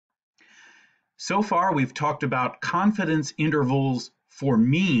So far, we've talked about confidence intervals for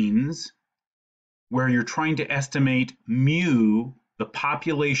means, where you're trying to estimate mu, the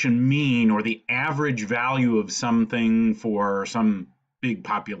population mean, or the average value of something for some big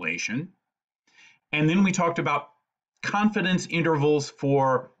population. And then we talked about confidence intervals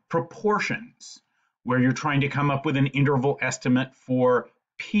for proportions, where you're trying to come up with an interval estimate for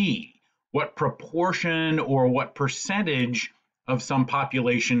p, what proportion or what percentage of some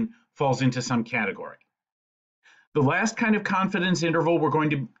population falls into some category. The last kind of confidence interval we're going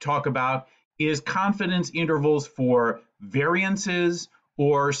to talk about is confidence intervals for variances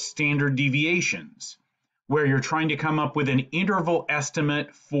or standard deviations, where you're trying to come up with an interval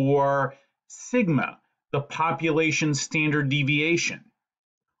estimate for sigma, the population standard deviation,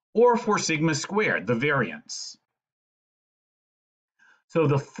 or for sigma squared, the variance. So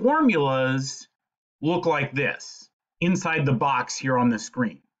the formulas look like this inside the box here on the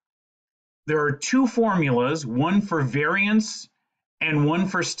screen. There are two formulas, one for variance and one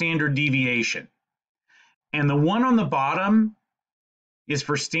for standard deviation. And the one on the bottom is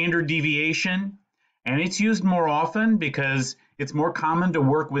for standard deviation, and it's used more often because it's more common to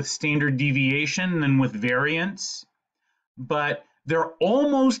work with standard deviation than with variance. But they're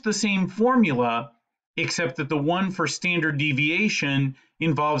almost the same formula, except that the one for standard deviation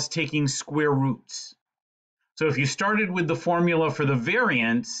involves taking square roots. So if you started with the formula for the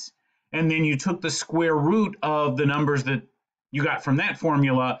variance, and then you took the square root of the numbers that you got from that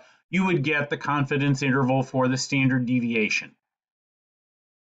formula, you would get the confidence interval for the standard deviation.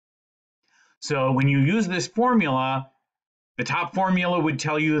 So when you use this formula, the top formula would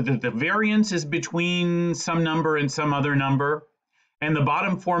tell you that the variance is between some number and some other number, and the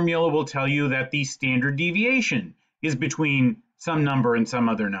bottom formula will tell you that the standard deviation is between some number and some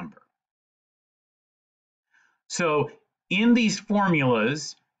other number. So in these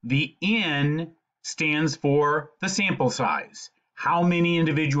formulas, the N stands for the sample size, how many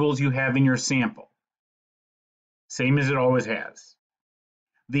individuals you have in your sample. Same as it always has.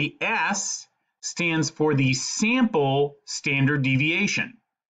 The S stands for the sample standard deviation,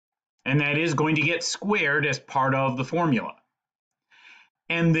 and that is going to get squared as part of the formula.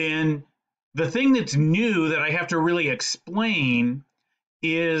 And then the thing that's new that I have to really explain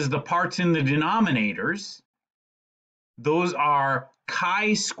is the parts in the denominators. Those are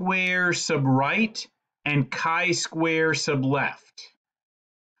chi-square sub right and chi-square sub left.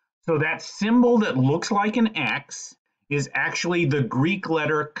 So that symbol that looks like an X is actually the Greek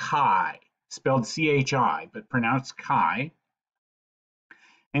letter chi, spelled C-H-I, but pronounced chi.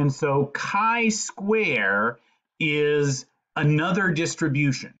 And so chi-square is another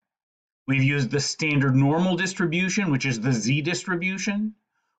distribution. We've used the standard normal distribution, which is the Z distribution.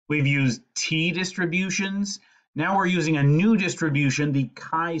 We've used T distributions. Now we're using a new distribution, the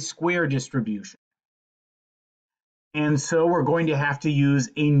chi-square distribution. And so we're going to have to use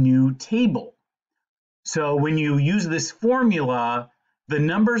a new table. So when you use this formula, the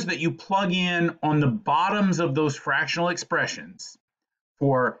numbers that you plug in on the bottoms of those fractional expressions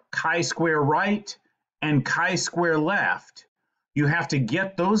for chi-square right and chi-square left, you have to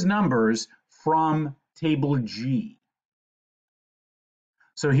get those numbers from table G.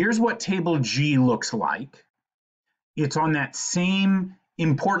 So here's what table G looks like. It's on that same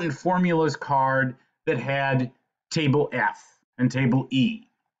important formulas card that had table F and table E.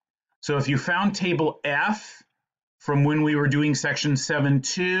 So if you found table F from when we were doing section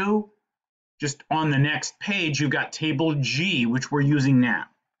 7.2, just on the next page, you've got table G, which we're using now.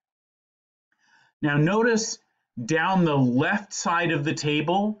 Now notice down the left side of the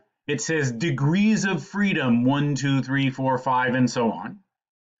table, it says degrees of freedom, 1, 2, 3, 4, 5, and so on.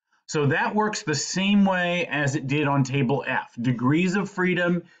 So that works the same way as it did on table F. Degrees of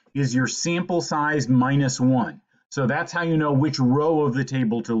freedom is your sample size minus 1. So that's how you know which row of the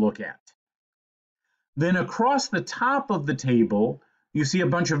table to look at. Then across the top of the table, you see a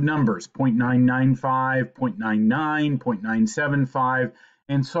bunch of numbers, 0.995, 0.99, 0.975,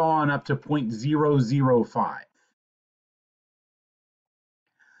 and so on up to 0.005.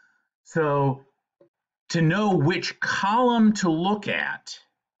 So to know which column to look at,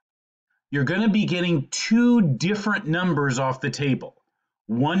 you're going to be getting two different numbers off the table.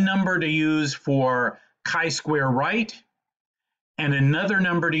 One number to use for chi-square right, and another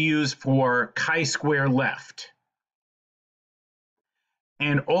number to use for chi-square left.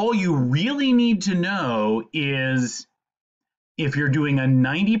 And all you really need to know is if you're doing a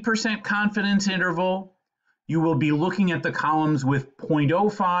 90% confidence interval, you will be looking at the columns with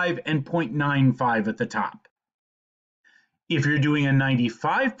 0.05 and 0.95 at the top. If you're doing a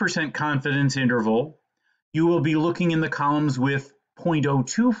 95% confidence interval, you will be looking in the columns with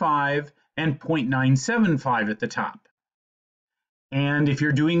 0.025 and 0.975 at the top. And if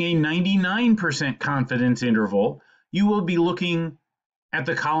you're doing a 99% confidence interval, you will be looking at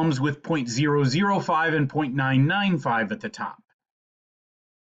the columns with 0.005 and 0.995 at the top.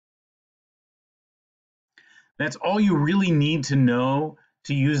 That's all you really need to know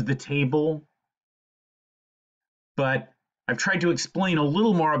to use the table, but I've tried to explain a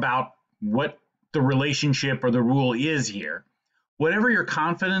little more about what the relationship or the rule is here. Whatever your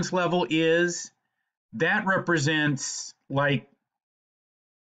confidence level is, that represents like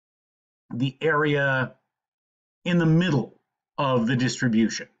the area in the middle of the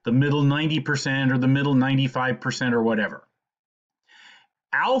distribution, the middle 90% or the middle 95% or whatever.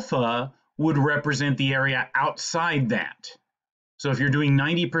 Alpha would represent the area outside that. So if you're doing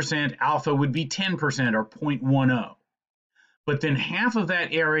 90%, alpha would be 10% or 0.10. But then half of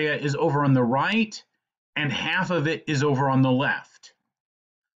that area is over on the right and half of it is over on the left.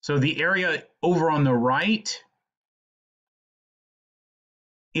 So the area over on the right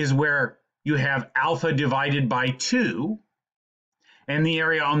is where you have alpha divided by 2, and the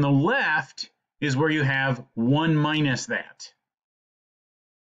area on the left is where you have 1 minus that.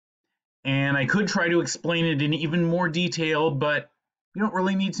 And I could try to explain it in even more detail, but you don't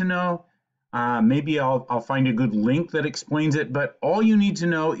really need to know. Maybe I'll find a good link that explains it, but all you need to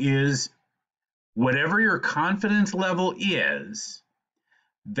know is whatever your confidence level is,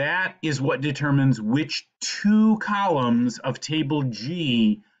 that is what determines which 2 columns of table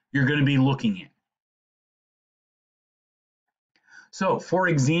G you're going to be looking at. So, for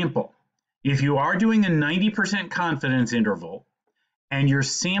example, if you are doing a 90% confidence interval and your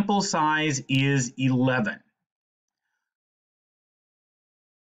sample size is 11,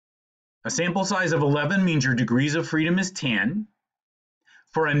 a sample size of 11 means your degrees of freedom is 10.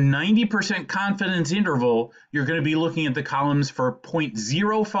 For a 90% confidence interval, you're going to be looking at the columns for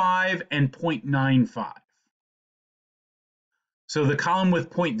 0.05 and 0.95. So the column with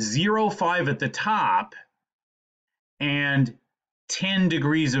 0.05 at the top and 10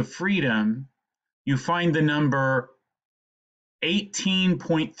 degrees of freedom, you find the number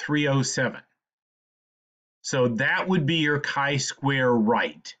 18.307. So that would be your chi-square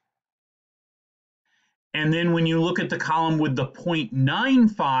right. And then when you look at the column with the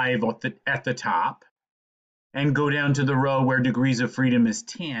 0.95 at the top and go down to the row where degrees of freedom is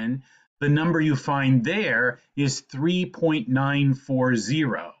 10, the number you find there is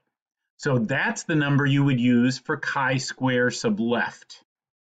 3.940. So that's the number you would use for chi-square sub left.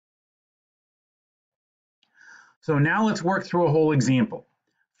 So now let's work through a whole example.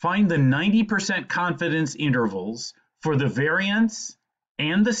 Find the 90% confidence intervals for the variance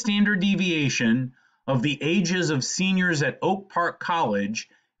and the standard deviation of the ages of seniors at Oak Park College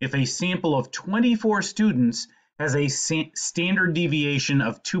if a sample of 24 students has a standard deviation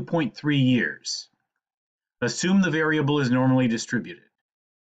of 2.3 years. Assume the variable is normally distributed.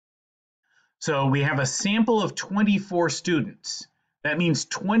 So we have a sample of 24 students. That means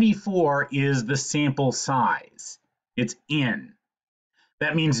 24 is the sample size. It's n.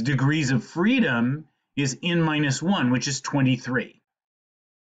 That means degrees of freedom is n minus 1, which is 23.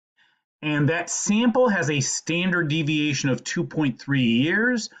 And that sample has a standard deviation of 2.3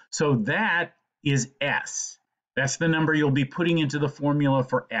 years, so that is S. That's the number you'll be putting into the formula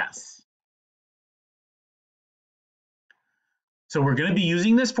for S. So we're going to be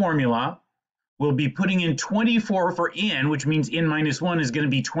using this formula. We'll be putting in 24 for n, which means n minus 1 is going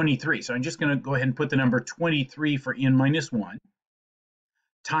to be 23. So I'm just going to go ahead and put the number 23 for n minus 1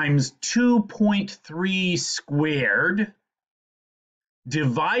 times 2.3 squared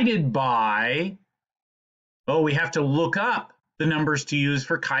divided by, we have to look up the numbers to use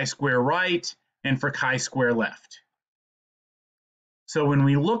for chi-square right and for chi-square left. So when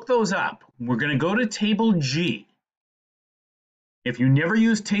we look those up, we're going to go to table G. If you never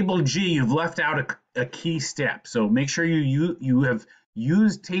use table G, you've left out a key step. So make sure you have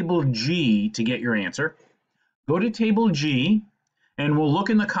used table G to get your answer. Go to table G, and we'll look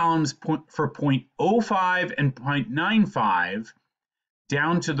in the columns for 0.05 and 0.95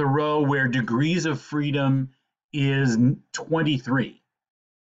 down to the row where degrees of freedom is 23.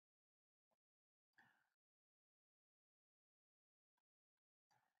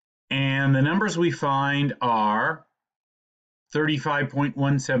 And the numbers we find are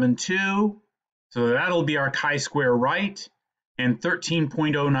 35.172, so that'll be our chi-square right, and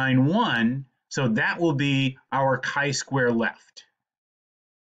 13.091, so that will be our chi-square left.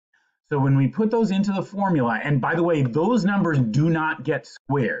 So when we put those into the formula, and by the way, those numbers do not get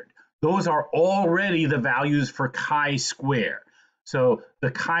squared. Those are already the values for chi-square. So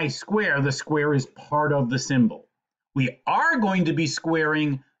the chi-square, the square is part of the symbol. We are going to be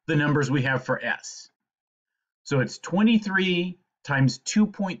squaring the numbers we have for S. So it's 23 times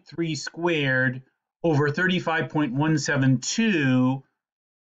 2.3 squared over 35.172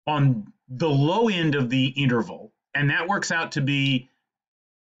 on the low end of the interval. And that works out to be,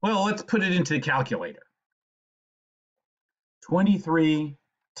 well, let's put it into the calculator. 23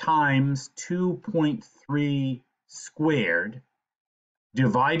 times 2.3 squared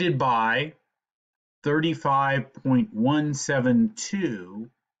divided by 35.172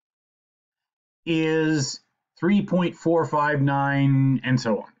 is 3.459 and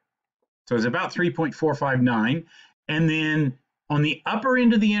so on. So it's about 3.459. And then on the upper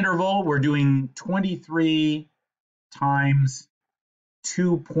end of the interval, we're doing 23 times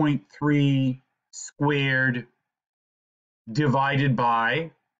 2.3 squared divided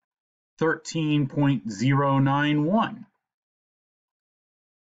by 13.091.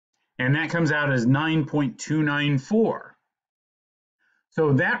 And that comes out as 9.294.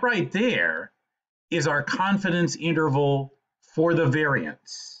 So that right there is our confidence interval for the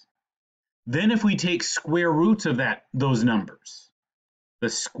variance. Then if we take square roots of those numbers, the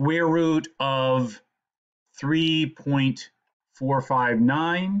square root of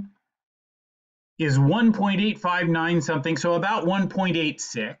 3.459 is 1.859 something, so about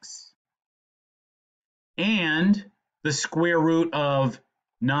 1.86. And the square root of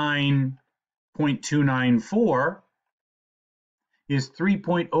 9.294 is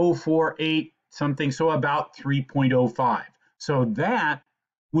 3.048 something, so about 3.05. So that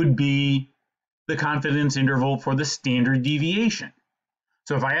would be the confidence interval for the standard deviation.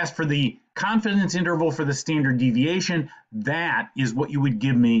 So if I ask for the confidence interval for the standard deviation, that is what you would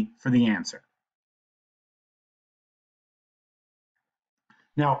give me for the answer.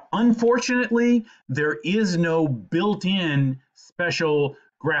 Now, unfortunately, there is no built-in special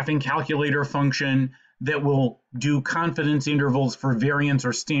graphing calculator function that will do confidence intervals for variance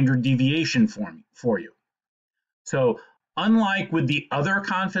or standard deviation for you. So unlike with the other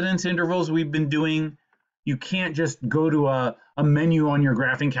confidence intervals we've been doing, you can't just go to a menu on your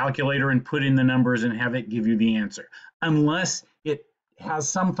graphing calculator and put in the numbers and have it give you the answer, unless it has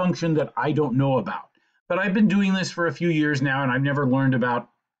some function that I don't know about. But I've been doing this for a few years now, and I've never learned about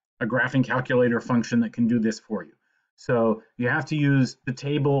a graphing calculator function that can do this for you. So you have to use the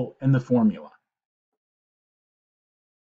table and the formula.